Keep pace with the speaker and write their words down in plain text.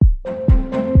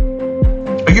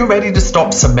you ready to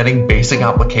stop submitting basic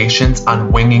applications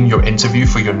and winging your interview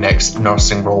for your next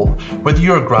nursing role? Whether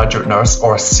you're a graduate nurse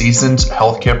or a seasoned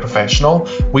healthcare professional,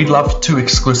 we'd love to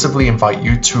exclusively invite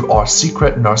you to our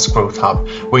secret Nurse Growth Hub,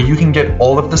 where you can get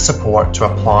all of the support to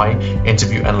apply,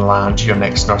 interview, and land your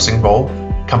next nursing role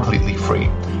completely free.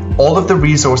 All of the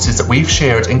resources that we've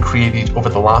shared and created over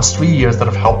the last 3 years that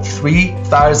have helped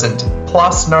 3,000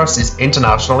 plus nurses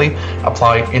internationally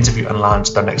apply, interview, and land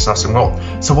their next nursing role.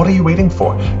 So what are you waiting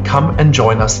for? Come and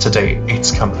join us today.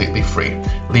 It's completely free.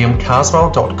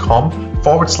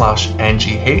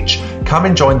 liamcaswell.com/NGH. Come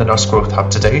and join the Nurse Growth Hub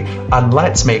today, and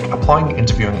let's make applying,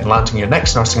 interviewing, and landing your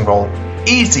next nursing role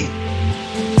easy.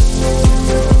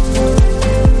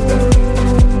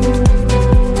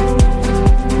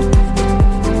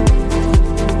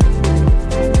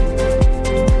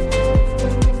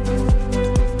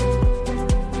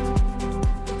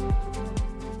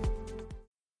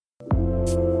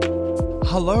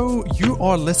 Hello, you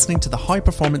are listening to the High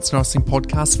Performance Nursing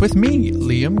Podcast with me,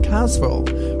 Liam Caswell,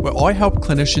 where I help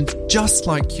clinicians just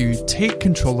like you take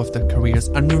control of their careers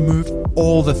and remove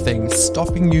all the things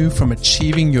stopping you from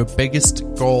achieving your biggest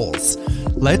goals.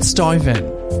 Let's dive in.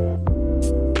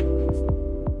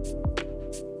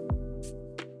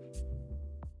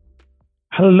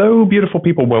 Hello, beautiful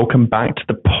people. Welcome back to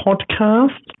the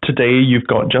podcast. Today you've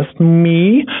got just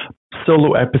me.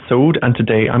 Solo episode, and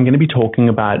today I'm going to be talking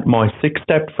about my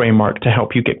 6-step framework to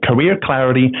help you get career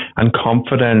clarity and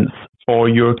confidence for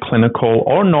your clinical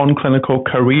or non-clinical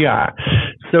career.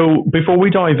 So before we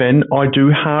dive in, I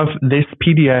do have this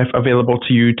PDF available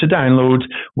to you to download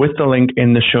with the link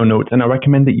in the show notes, and I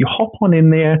recommend that you hop on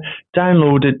in there,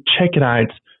 download it, check it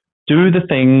out, do the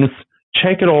things,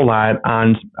 check it all out,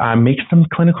 and make some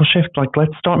clinical shifts. Like,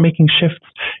 let's start making shifts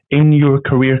in your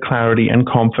career clarity and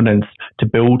confidence to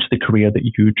build the career that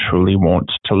you truly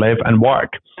want to live and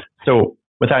work. So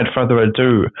without further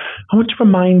ado, I want to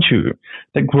remind you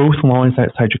that growth lies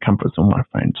outside your comfort zone, my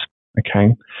friend.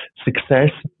 Okay?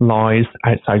 Success lies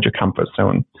outside your comfort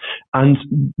zone. And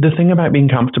the thing about being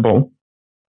comfortable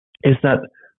is that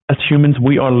as humans,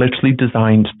 we are literally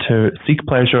designed to seek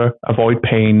pleasure, avoid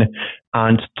pain,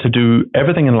 and to do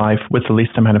everything in life with the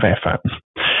least amount of effort.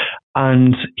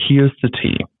 And here's the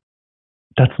tea.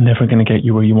 That's never going to get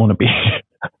you where you want to be.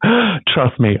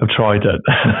 Trust me, I've tried it.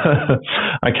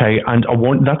 Okay, and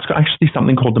that's actually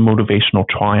something called the motivational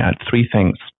triad. 3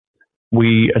 things.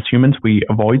 We, as humans, we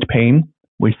avoid pain,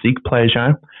 we seek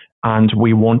pleasure, and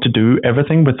we want to do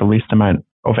everything with the least amount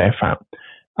of effort.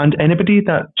 And anybody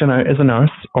that, is a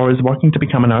nurse or is working to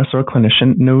become a nurse or a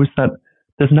clinician knows that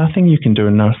there's nothing you can do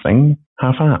in nursing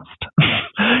half-assed.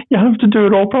 You have to do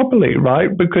it all properly, right?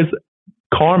 Because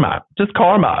karma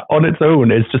on its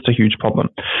own is just a huge problem.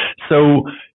 So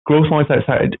growth lies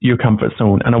outside your comfort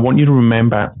zone. And I want you to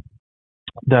remember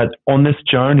that on this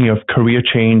journey of career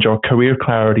change or career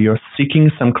clarity or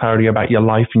seeking some clarity about your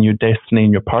life and your destiny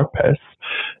and your purpose,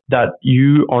 that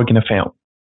you are going to fail.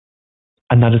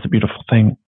 And that is a beautiful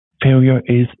thing. Failure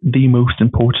is the most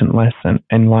important lesson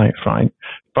in life, right?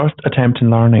 First attempt in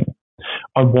learning.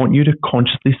 I want you to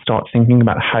consciously start thinking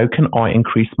about how can I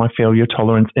increase my failure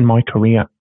tolerance in my career?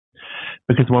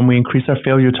 Because when we increase our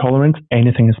failure tolerance,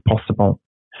 anything is possible.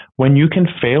 When you can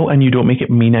fail and you don't make it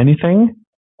mean anything,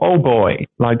 oh boy,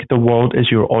 like the world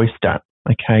is your oyster,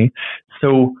 okay?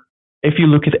 So if you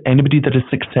look at anybody that is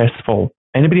successful,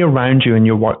 anybody around you in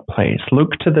your workplace,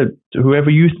 look to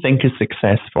whoever you think is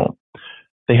successful.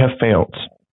 They have failed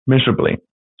miserably.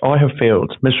 I have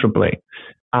failed miserably.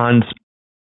 And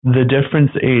the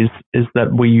difference is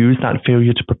that we use that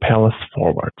failure to propel us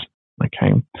forward.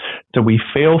 Okay. So we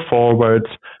fail forward,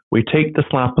 we take the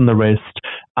slap on the wrist,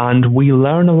 and we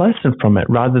learn a lesson from it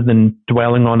rather than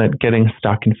dwelling on it, getting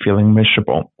stuck and feeling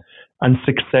miserable. And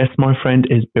success, my friend,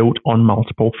 is built on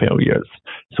multiple failures.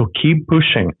 So keep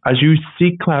pushing. As you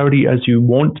seek clarity, as you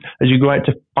go out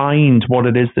to find what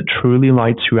it is that truly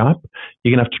lights you up,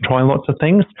 you're going to have to try lots of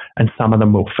things, and some of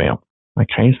them will fail.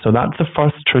 Okay, so that's the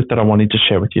first truth that I wanted to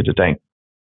share with you today.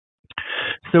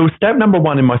 So step number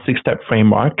 1 in my 6-step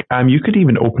framework, you could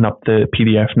even open up the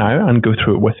PDF now and go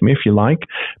through it with me if you like.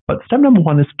 But step number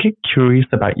 1 is get curious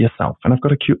about yourself. And I've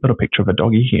got a cute little picture of a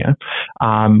doggy here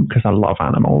because I love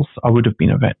animals. I would have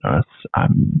been a vet nurse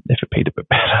if it paid a bit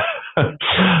better.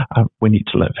 We need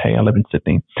to live. Hey, I live in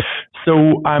Sydney.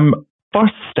 So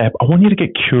first step, I want you to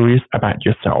get curious about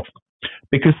yourself,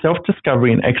 because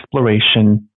self-discovery and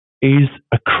exploration is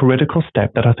a critical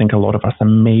step that I think a lot of us are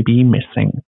maybe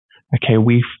missing. Okay,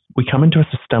 we come into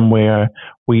a system where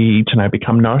we to now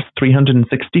become nurse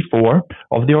 364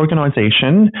 of the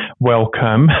organization.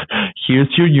 Welcome. Here's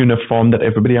your uniform that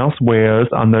everybody else wears,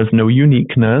 and there's no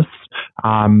uniqueness.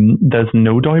 There's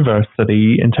no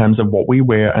diversity in terms of what we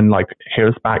wear, and like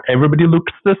hair's back. Everybody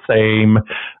looks the same.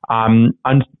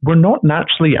 And we're not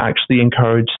naturally actually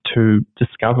encouraged to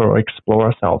discover or explore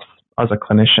ourselves as a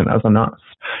clinician, as a nurse.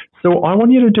 So I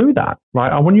want you to do that,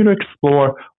 right? I want you to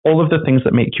explore all of the things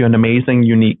that make you an amazing,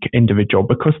 unique individual,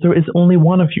 because there is only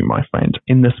one of you, my friend,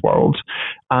 in this world,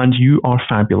 and you are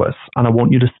fabulous. And I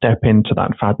want you to step into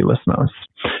that fabulousness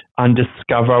and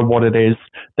discover what it is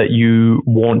that you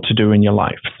want to do in your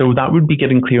life. So that would be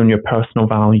getting clear on your personal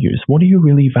values. What do you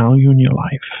really value in your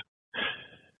life?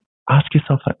 Ask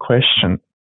yourself that question.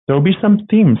 There will be some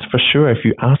themes for sure if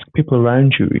you ask people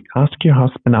around you, ask your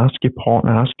husband, ask your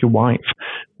partner, ask your wife.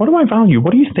 What do I value?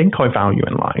 What do you think I value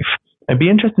in life? It'd be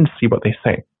interesting to see what they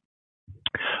say.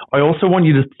 I also want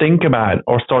you to think about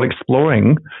or start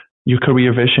exploring your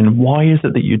career vision. Why is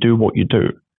it that you do what you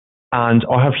do? And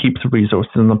I have heaps of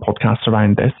resources in the podcast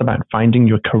around this, about finding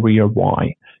your career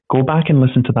why. Go back and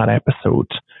listen to that episode,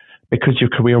 because your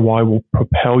career why will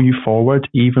propel you forward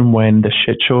even when the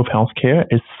shit show of healthcare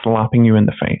is slapping you in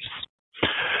the face.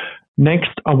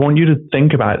 Next, I want you to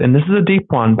think about, and this is a deep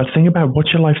one, but think about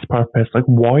what's your life's purpose? Like,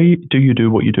 why do you do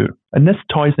what you do? And this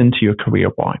ties into your career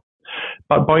why.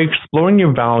 But by exploring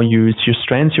your values, your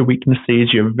strengths, your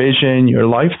weaknesses, your vision, your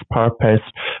life's purpose,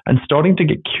 and starting to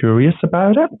get curious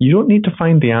about it, you don't need to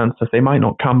find the answers. They might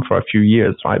not come for a few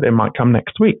years, right? They might come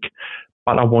next week.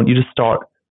 But I want you to start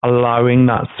allowing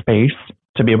that space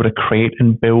to be able to create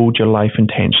and build your life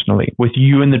intentionally with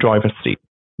you in the driver's seat.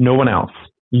 No one else.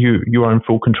 You are in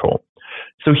full control.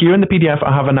 So here in the PDF,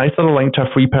 I have a nice little link to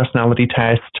a free personality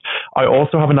test. I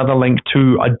also have another link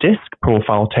to a DISC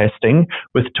profile testing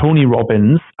with Tony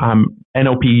Robbins,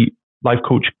 NLP life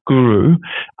coach guru,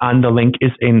 and the link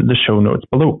is in the show notes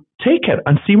below. Take it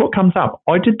and see what comes up.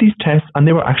 I did these tests and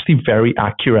they were actually very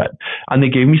accurate, and they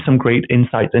gave me some great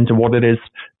insights into what it is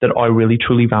that I really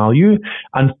truly value.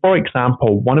 And for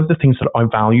example, one of the things that I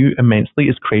value immensely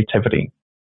is creativity.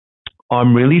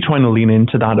 I'm really trying to lean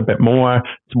into that a bit more.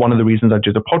 It's one of the reasons I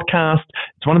do the podcast.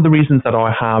 It's one of the reasons that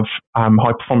I have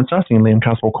High Performance Nursing and Liam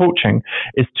Caswell Coaching,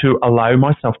 is to allow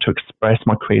myself to express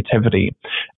my creativity.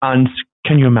 And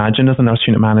can you imagine as a nurse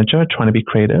unit manager trying to be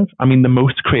creative? I mean, the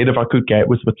most creative I could get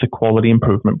was with the quality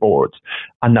improvement boards,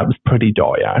 and that was pretty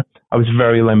dire. I was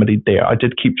very limited there. I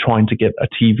did keep trying to get a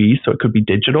TV so it could be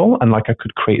digital, and like I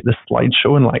could create this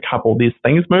slideshow and like have all these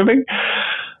things moving.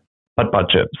 But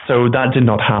budget. So that did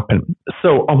not happen.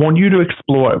 So I want you to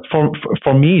explore.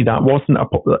 For me, that wasn't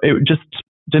it just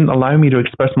didn't allow me to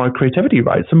express my creativity,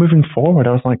 right? So moving forward,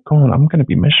 I was like, God, I'm going to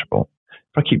be miserable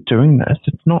if I keep doing this.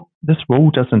 This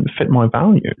role doesn't fit my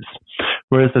values.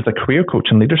 Whereas as a career coach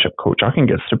and leadership coach, I can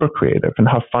get super creative and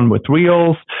have fun with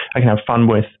reels. I can have fun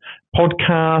with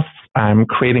podcasts. I'm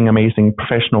creating amazing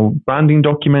professional branding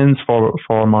documents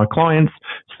for my clients.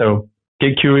 So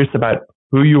get curious about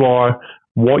who you are,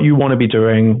 what you want to be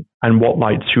doing, and what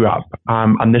lights you up.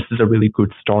 And this is a really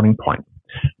good starting point.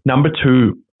 Number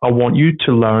 2, I want you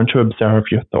to learn to observe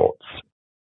your thoughts.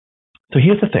 So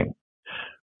here's the thing.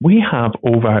 We have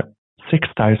over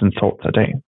 6,000 thoughts a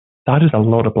day. That is a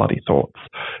lot of bloody thoughts,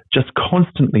 just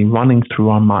constantly running through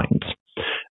our mind.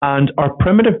 And our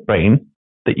primitive brain,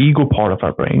 the ego part of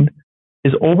our brain,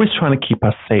 is always trying to keep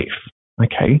us safe.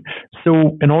 Okay,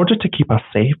 so in order to keep us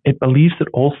safe, it believes that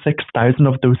all 6,000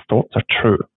 of those thoughts are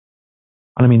true.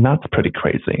 And I mean, that's pretty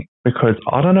crazy, because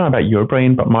I don't know about your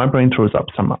brain, but my brain throws up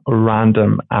some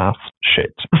random ass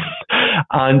shit.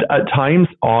 And at times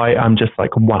I am just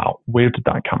like, wow, where did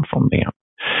that come from, Liam?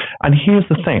 And here's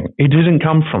the thing, it didn't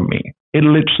come from me. It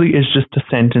literally is just a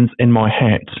sentence in my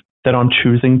head that I'm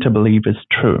choosing to believe is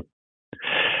true.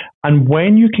 And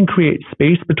when you can create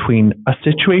space between a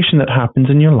situation that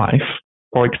happens in your life,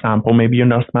 for example, maybe your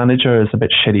nurse manager is a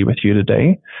bit shitty with you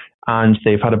today and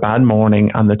they've had a bad morning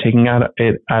and they're taking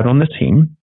it out on the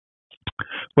team.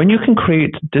 When you can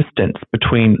create distance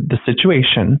between the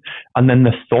situation and then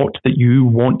the thought that you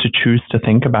want to choose to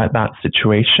think about that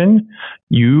situation,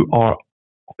 you are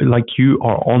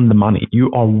on the money.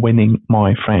 You are winning,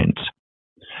 my friend.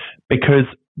 Because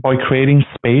by creating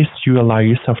space, you allow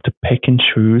yourself to pick and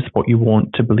choose what you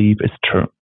want to believe is true.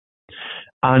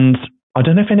 And I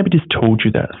don't know if anybody's told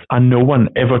you this, and no one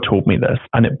ever told me this,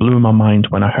 and it blew my mind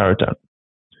when I heard it.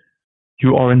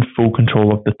 You are in full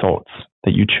control of the thoughts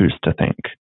that you choose to think.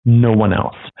 No one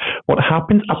else. What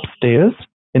happens upstairs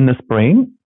in this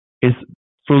brain is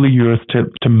fully yours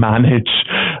to manage,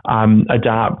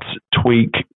 adapt,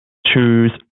 tweak,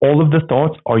 choose, All of the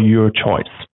thoughts are your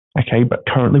choice. Okay, but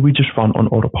currently we just run on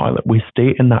autopilot. We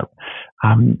stay in that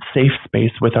safe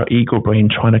space with our ego brain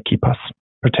trying to keep us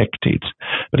protected.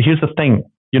 But here's the thing,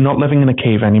 you're not living in a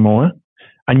cave anymore,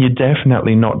 and you're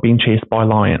definitely not being chased by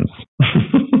lions.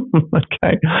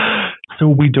 Okay, so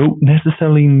we don't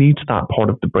necessarily need that part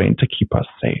of the brain to keep us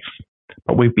safe,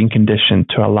 but we've been conditioned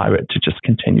to allow it to just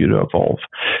continue to evolve.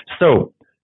 So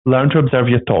learn to observe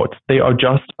your thoughts. They are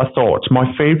just a thought. My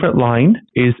favorite line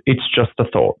is, it's just a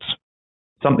thought.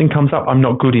 Something comes up, I'm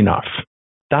not good enough.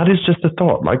 That is just a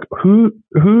thought. Like, who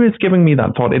is giving me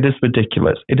that thought? It is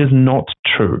ridiculous. It is not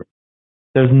true.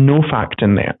 There's no fact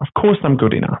in there. Of course I'm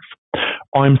good enough.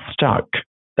 I'm stuck.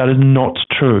 That is not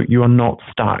true. You are not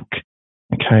stuck.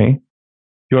 Okay?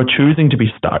 You are choosing to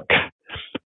be stuck.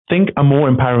 Think a more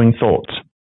empowering thought.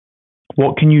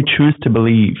 What can you choose to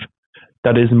believe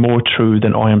that is more true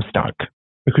than I am stuck?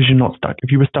 Because you're not stuck.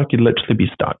 If you were stuck, you'd literally be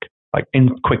stuck. Like in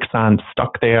quicksand,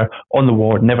 stuck there on the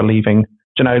ward, never leaving,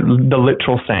 you know, the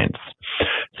literal sense.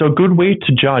 So a good way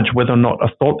to judge whether or not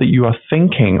a thought that you are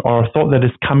thinking or a thought that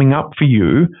is coming up for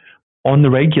you on the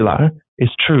regular is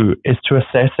true is to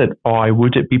assess it by,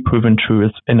 would it be proven true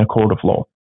in a court of law?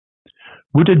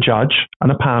 Would a judge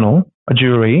and a panel, a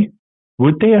jury,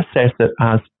 would they assess it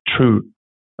as true,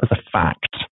 as a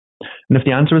fact? And if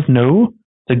the answer is no,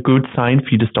 it's a good sign for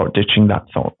you to start ditching that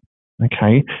thought.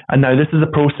 Okay. And now this is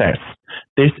a process.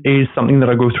 This is something that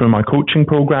I go through in my coaching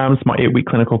programs, my 8-week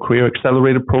clinical career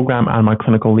accelerator program, and my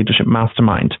clinical leadership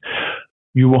mastermind.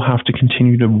 You will have to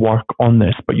continue to work on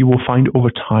this, but you will find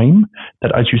over time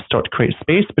that as you start to create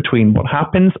space between what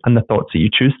happens and the thoughts that you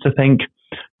choose to think,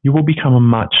 you will become a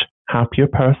much happier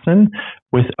person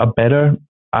with a better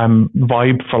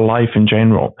vibe for life in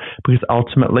general, because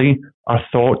ultimately our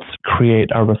thoughts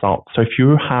create our results. So if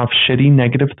you have shitty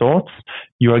negative thoughts,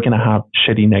 you are going to have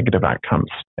shitty negative outcomes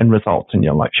and results in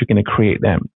your life. You're going to create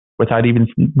them without even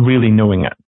really knowing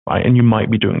it, right? And you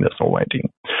might be doing this already.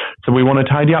 So we want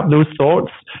to tidy up those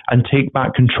thoughts and take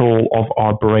back control of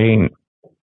our brain.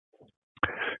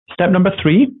 Step number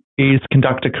 3 is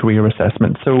conduct a career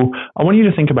assessment. So I want you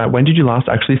to think about, when did you last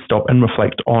actually stop and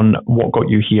reflect on what got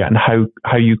you here and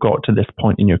how you got to this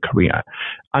point in your career,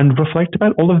 and reflect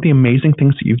about all of the amazing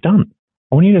things that you've done.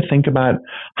 I want you to think about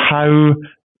how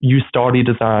you started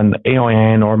as an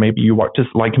AIN, or maybe you worked as,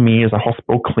 like me, as a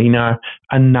hospital cleaner,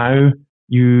 and now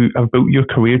you have built your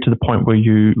career to the point where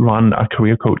you run a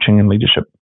career coaching and leadership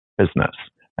business,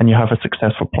 and you have a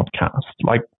successful podcast.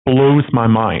 Like, blows my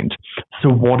mind. So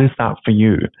what is that for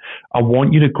you? I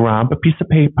want you to grab a piece of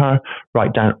paper,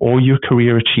 write down all your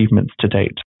career achievements to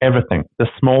date, everything, the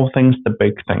small things, the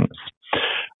big things,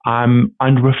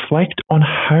 and reflect on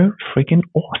how freaking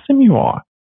awesome you are.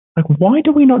 Like, why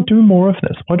do we not do more of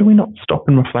this? Why do we not stop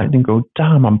and reflect and go,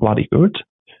 damn, I'm bloody good?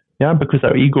 Yeah, because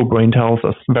our ego brain tells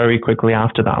us very quickly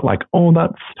after that, like, oh,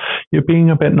 you're being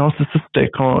a bit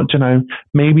narcissistic, or, you know,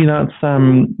 maybe that's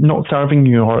not serving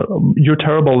you, or you're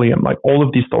terrible, Liam. Like, all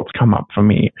of these thoughts come up for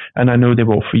me, and I know they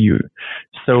will for you.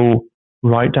 So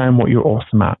write down what you're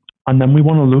awesome at. And then we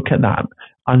want to look at that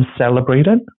and celebrate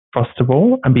it, first of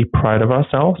all, and be proud of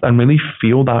ourselves and really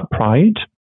feel that pride,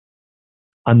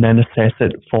 and then assess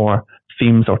it for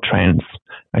themes or trends.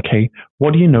 Okay,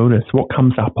 what do you notice? What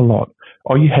comes up a lot?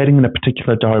 Are you heading in a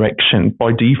particular direction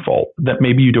by default that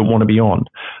maybe you don't want to be on?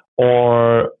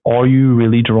 Or are you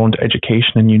really drawn to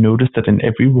education and you notice that in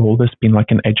every role there's been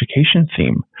like an education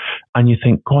theme, and you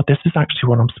think, God, this is actually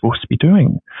what I'm supposed to be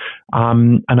doing.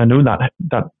 And I know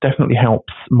that definitely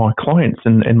helps my clients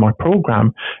in my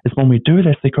program, is when we do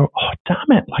this, they go, oh,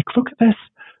 damn it, like, look at this.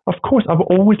 Of course, I've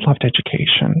always loved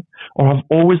education, or I've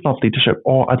always loved leadership,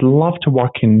 or I'd love to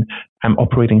work in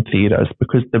operating theatres,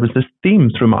 because there was this theme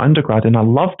through my undergrad and I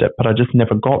loved it, but I just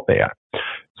never got there.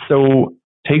 So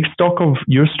take stock of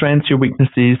your strengths, your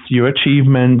weaknesses, your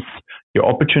achievements, your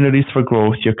opportunities for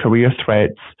growth, your career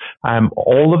threats,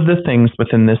 all of the things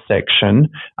within this section,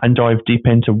 and dive deep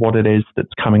into what it is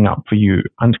that's coming up for you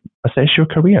and assess your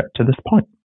career to this point.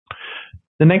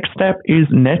 The next step is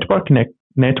network.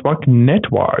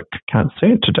 Can't say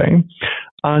it today.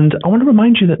 And I want to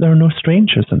remind you that there are no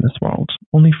strangers in this world,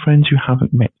 only friends you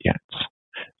haven't met yet.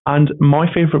 And my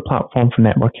favorite platform for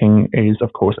networking is,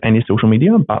 of course, any social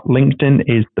media, but LinkedIn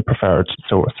is the preferred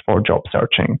source for job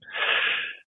searching.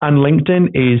 And LinkedIn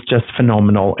is just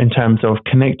phenomenal in terms of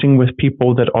connecting with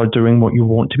people that are doing what you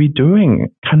want to be doing.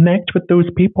 Connect with those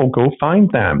people. Go find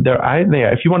them. They're out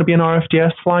there. If you want to be an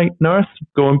RFDS flight nurse,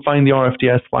 go and find the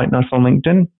RFDS flight nurse on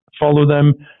LinkedIn. Follow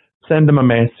them, send them a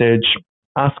message,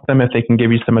 ask them if they can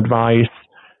give you some advice,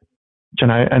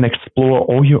 and explore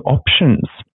all your options.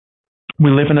 We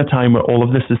live in a time where all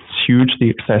of this is hugely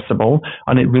accessible,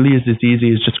 and it really is as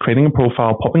easy as just creating a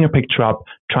profile, popping a picture up,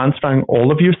 transferring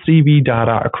all of your CV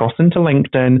data across into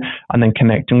LinkedIn, and then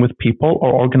connecting with people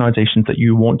or organizations that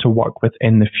you want to work with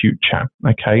in the future,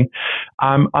 okay?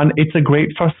 And it's a great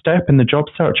first step in the job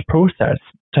search process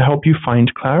to help you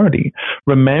find clarity.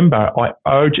 Remember, I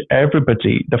urge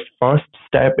everybody, the first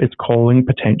step is calling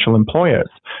potential employers.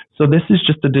 So this is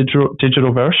just a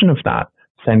digital version of that,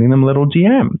 sending them a little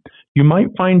DM. You might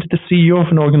find the CEO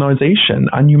of an organization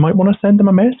and you might want to send them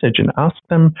a message and ask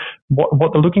them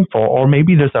what they're looking for. Or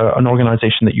maybe there's an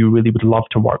organization that you really would love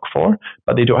to work for,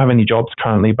 but they don't have any jobs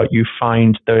currently, but you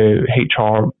find the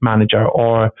HR manager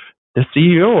or the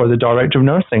CEO or the director of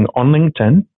nursing on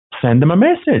LinkedIn. Send them a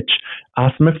message.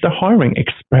 Ask them if they're hiring.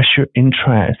 Express your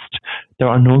interest. There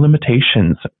are no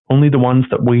limitations, only the ones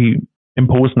that we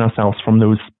impose on ourselves from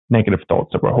those negative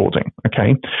thoughts that we're holding,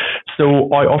 okay? So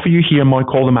I offer you here my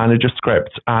Call the Manager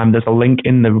script. There's a link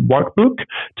in the workbook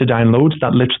to download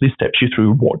that literally steps you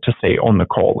through what to say on the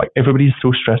call. Like, everybody's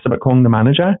so stressed about calling the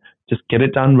manager. Just get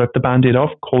it done, rip the Band-Aid off,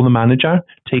 call the manager,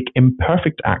 take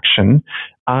imperfect action,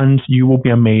 and you will be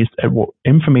amazed at what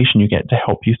information you get to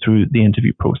help you through the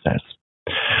interview process.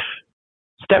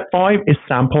 Step 5 is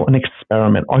sample and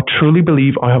experiment. I truly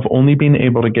believe I have only been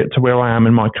able to get to where I am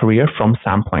in my career from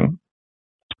sampling.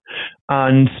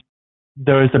 And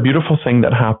there is a beautiful thing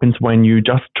that happens when you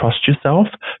just trust yourself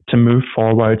to move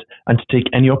forward and to take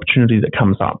any opportunity that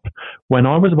comes up. When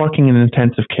I was working in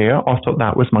intensive care, I thought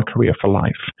that was my career for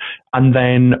life. And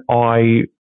then I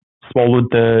swallowed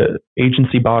the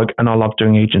agency bug and I loved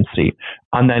doing agency.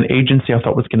 And then agency I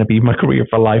thought was going to be my career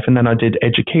for life. And then I did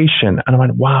education and I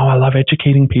went, wow, I love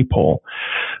educating people.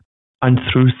 And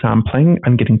through sampling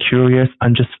and getting curious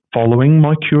and just following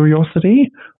my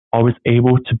curiosity, I was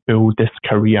able to build this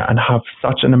career and have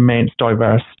such an immense,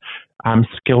 diverse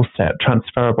skill set,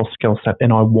 transferable skill set,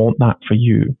 and I want that for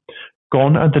you.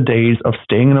 Gone are the days of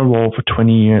staying in a role for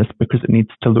 20 years because it needs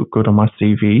to look good on my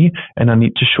CV and I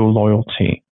need to show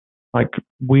loyalty. Like,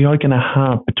 we are going to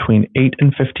have between 8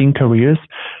 and 15 careers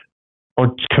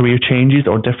or career changes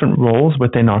or different roles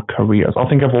within our careers. I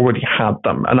think I've already had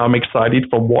them and I'm excited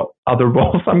for what other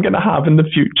roles I'm going to have in the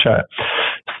future.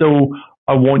 So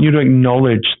I want you to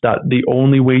acknowledge that the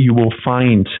only way you will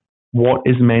find what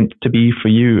is meant to be for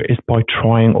you is by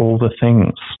trying all the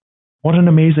things. What an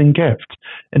amazing gift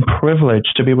and privilege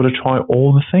to be able to try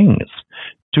all the things.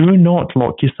 Do not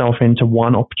lock yourself into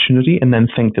one opportunity and then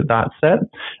think that that's it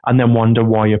and then wonder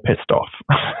why you're pissed off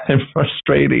and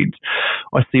frustrated.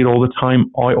 I see it all the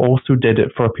time. I also did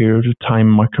it for a period of time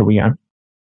in my career.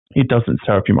 It doesn't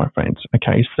serve you, my friends.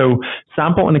 Okay, so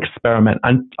sample and experiment.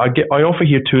 And I offer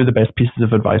here 2 of the best pieces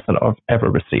of advice that I've ever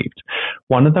received.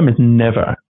 One of them is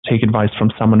never take advice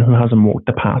from someone who hasn't walked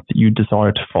the path that you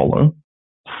desire to follow.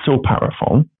 So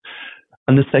powerful.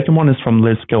 And the second one is from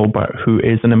Liz Gilbert, who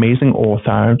is an amazing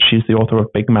author. She's the author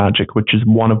of Big Magic, which is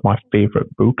one of my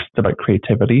favorite books about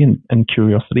creativity and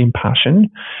curiosity and passion.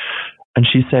 And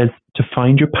she says, to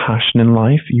find your passion in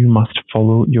life, you must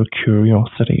follow your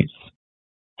curiosities.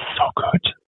 So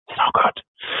good. So good.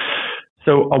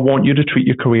 So I want you to treat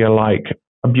your career like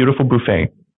a beautiful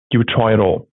buffet. You would try it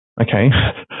all. Okay.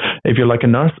 If you're like a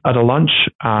nurse at a lunch,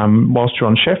 whilst you're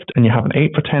on shift and you haven't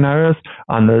ate for 10 hours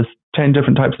and there's 10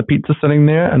 different types of pizza sitting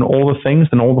there and all the things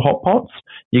and all the hot pots,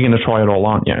 you're going to try it all,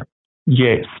 aren't you?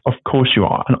 Yes, of course you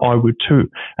are. And I would too.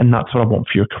 And that's what I want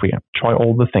for your career. Try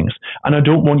all the things. And I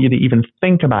don't want you to even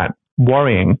think about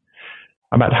worrying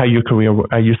about how your career,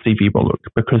 your CV will look,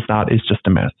 because that is just a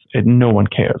mess. No one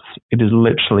cares. It is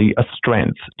literally a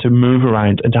strength to move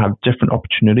around and to have different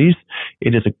opportunities.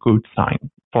 It is a good sign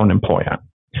for an employer.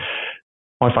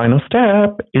 My final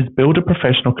step is build a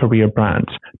professional career brand.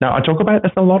 Now, I talk about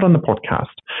this a lot on the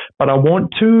podcast, but I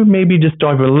want to maybe just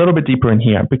dive a little bit deeper in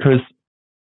here because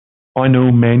I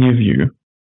know many of you,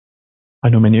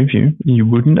 you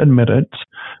wouldn't admit it,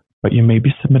 but you may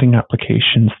be submitting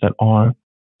applications that are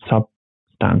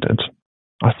substandard.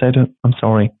 I said it, I'm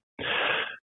sorry.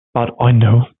 But I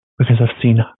know because I've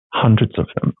seen hundreds of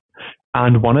them.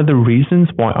 And one of the reasons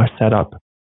why I set up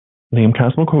Liam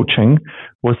Caswell Coaching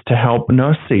was to help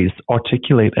nurses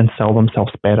articulate and sell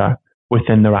themselves better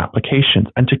within their applications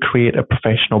and to create a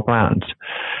professional brand.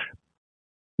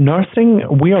 Nursing,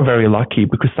 we are very lucky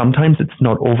because sometimes it's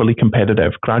not overly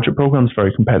competitive. Graduate programs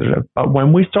very competitive. But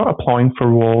when we start applying for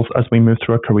roles as we move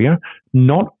through our career,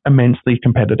 not immensely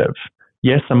competitive.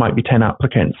 Yes, there might be 10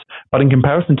 applicants, but in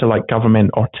comparison to like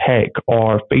government or tech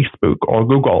or Facebook or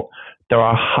Google, there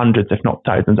are hundreds, if not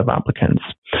thousands, of applicants.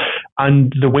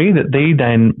 And the way that they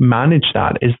then manage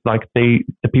that is like the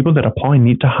people that apply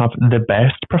need to have the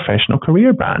best professional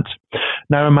career brand.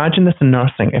 Now imagine this in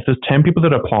nursing. If there's 10 people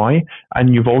that apply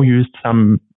and you've all used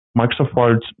some Microsoft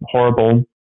Word horrible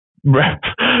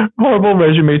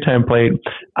resume template,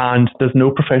 and there's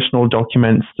no professional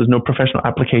documents, there's no professional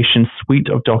application suite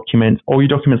of documents, all your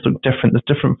documents look different, there's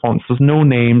different fonts, there's no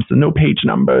names, there's no page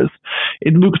numbers,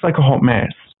 it looks like a hot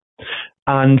mess.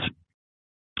 And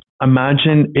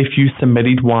imagine if you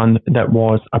submitted one that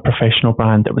was a professional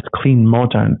brand, that was clean,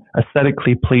 modern,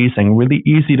 aesthetically pleasing, really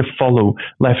easy to follow,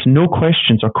 left no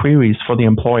questions or queries for the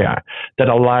employer, that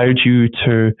allowed you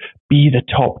to be the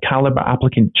top caliber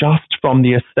applicant just from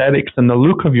the aesthetics and the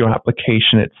look of your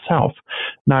application itself.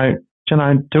 Now,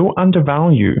 Jenna, don't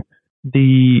undervalue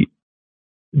the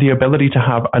ability to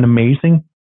have an amazing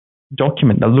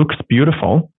document that looks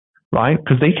beautiful, right?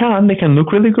 Because they can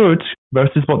look really good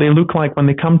versus what they look like when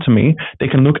they come to me. They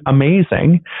can look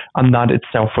amazing, and that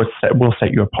itself will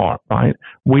set you apart, right?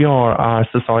 We are a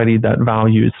society that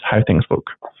values how things look.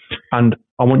 And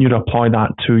I want you to apply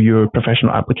that to your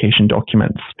professional application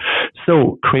documents.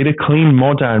 So create a clean,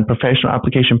 modern professional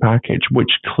application package which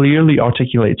clearly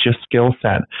articulates your skill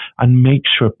set, and make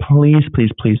sure, please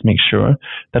make sure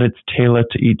that it's tailored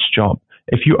to each job.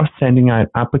 If you are sending out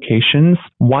applications,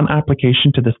 one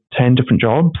application to the 10 different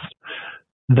jobs,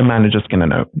 the manager's going to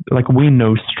know. Like, we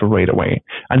know straight away.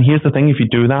 And here's the thing, if you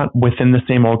do that within the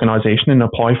same organization and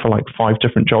apply for like 5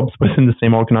 different jobs within the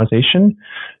same organization,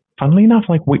 funnily enough,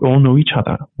 like, we all know each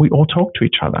other. We all talk to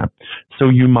each other. So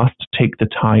you must take the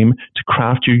time to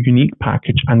craft your unique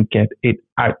package and get it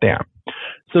out there.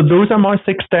 So those are my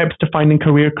 6 steps to finding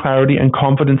career clarity and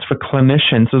confidence for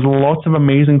clinicians. There's lots of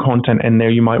amazing content in there.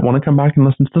 You might want to come back and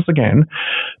listen to this again.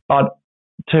 But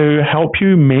to help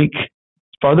you make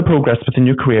further progress within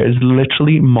your career is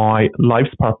literally my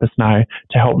life's purpose now,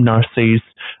 to help nurses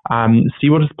see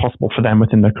what is possible for them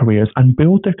within their careers and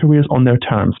build their careers on their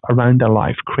terms, around their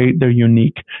life, create their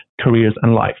unique careers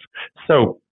and life.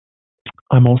 So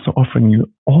I'm also offering you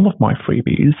all of my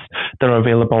freebies that are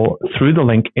available through the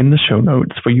link in the show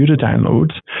notes for you to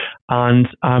download. And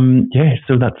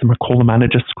so that's the Macaulay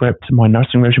Manager script, my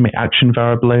nursing resume action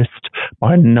verb list,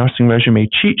 my nursing resume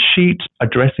cheat sheet,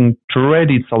 addressing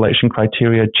dreaded selection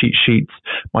criteria cheat sheets,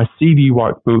 my CV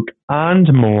workbook, and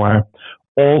more,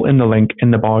 all in the link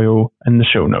in the bio in the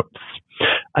show notes.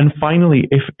 And finally,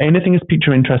 if anything has piqued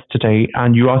your interest today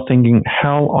and you are thinking,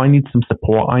 hell, I need some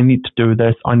support, I need to do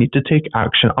this, I need to take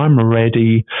action, I'm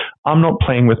ready, I'm not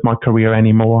playing with my career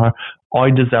anymore, I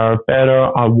deserve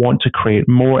better, I want to create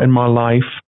more in my life,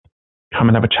 come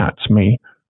and have a chat to me.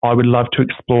 I would love to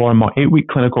explore my 8-week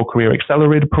clinical career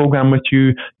accelerator program with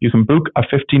you. You can book a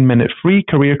 15-minute free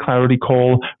career clarity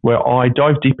call where I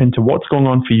dive deep into what's going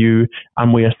on for you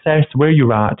and we assess where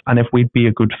you're at and if we'd be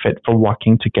a good fit for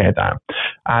working together.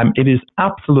 It is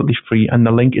absolutely free, and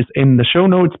the link is in the show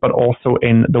notes, but also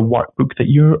in the workbook that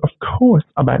you're, of course,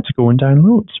 about to go and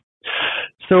download.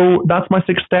 So that's my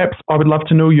 6 steps. I would love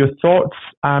to know your thoughts.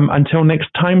 Until next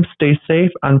time, stay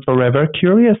safe and forever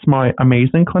curious, my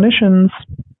amazing clinicians.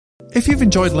 If you've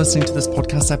enjoyed listening to this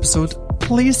podcast episode,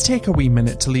 please take a wee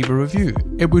minute to leave a review.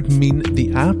 It would mean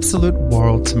the absolute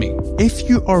world to me. If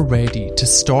you are ready to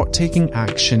start taking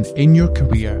action in your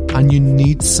career and you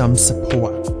need some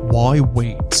support, why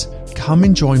wait? Come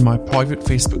and join my private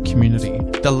Facebook community.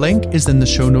 The link is in the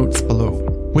show notes below.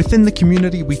 Within the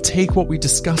community, we take what we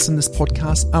discuss in this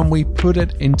podcast and we put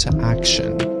it into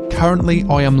action. Currently,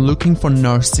 I am looking for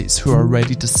nurses who are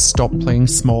ready to stop playing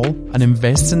small and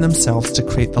invest in themselves to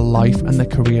create the life and the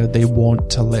career they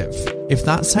want to live. If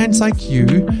that sounds like you,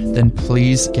 then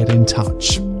please get in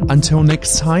touch. Until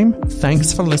next time,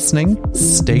 thanks for listening,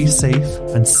 stay safe,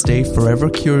 and stay forever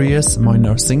curious, my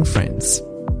nursing friends.